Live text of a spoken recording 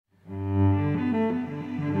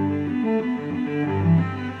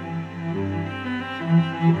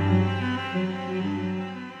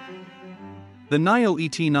The Nio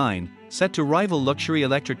ET9, set to rival luxury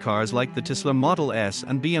electric cars like the Tesla Model S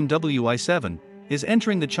and BMW i7, is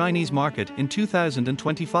entering the Chinese market in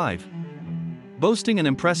 2025. Boasting an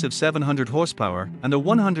impressive 700 horsepower and a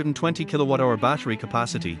 120 kWh battery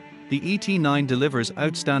capacity, the ET9 delivers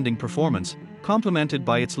outstanding performance, complemented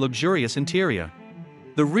by its luxurious interior.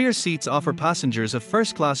 The rear seats offer passengers a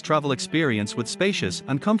first-class travel experience with spacious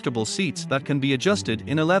and comfortable seats that can be adjusted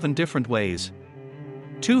in 11 different ways.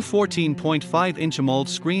 Two 14.5-inch AMOLED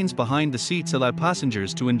screens behind the seats allow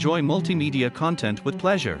passengers to enjoy multimedia content with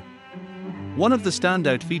pleasure. One of the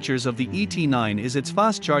standout features of the ET9 is its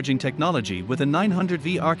fast-charging technology with a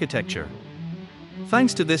 900V architecture.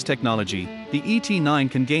 Thanks to this technology, the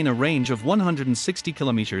ET9 can gain a range of 160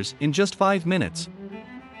 kilometers in just 5 minutes.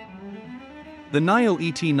 The Nio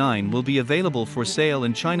ET9 will be available for sale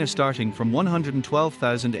in China starting from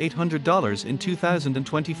 $112,800 in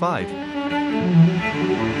 2025.